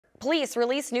Police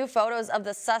released new photos of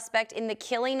the suspect in the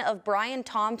killing of Brian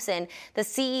Thompson, the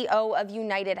CEO of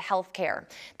UnitedHealthcare.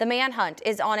 The manhunt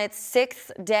is on its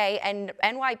 6th day, and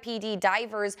NYPD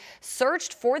divers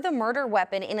searched for the murder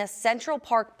weapon in a Central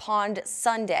Park pond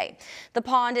Sunday. The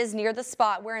pond is near the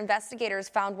spot where investigators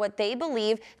found what they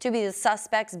believe to be the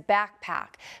suspect's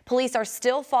backpack. Police are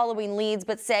still following leads,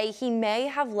 but say he may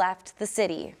have left the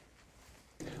city.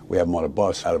 We have him on a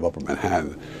bus out of Upper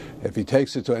Manhattan. If he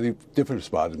takes it to any different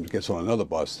spot and gets on another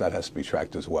bus, that has to be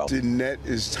tracked as well. The net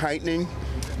is tightening,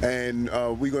 and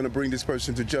we're going to bring this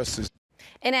person to justice.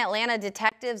 In Atlanta,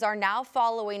 detectives are now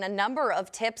following a number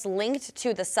of tips linked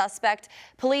to the suspect.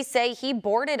 Police say he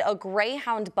boarded a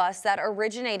Greyhound bus that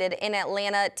originated in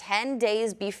Atlanta 10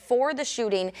 days before the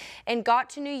shooting and got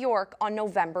to New York on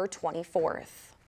November 24th.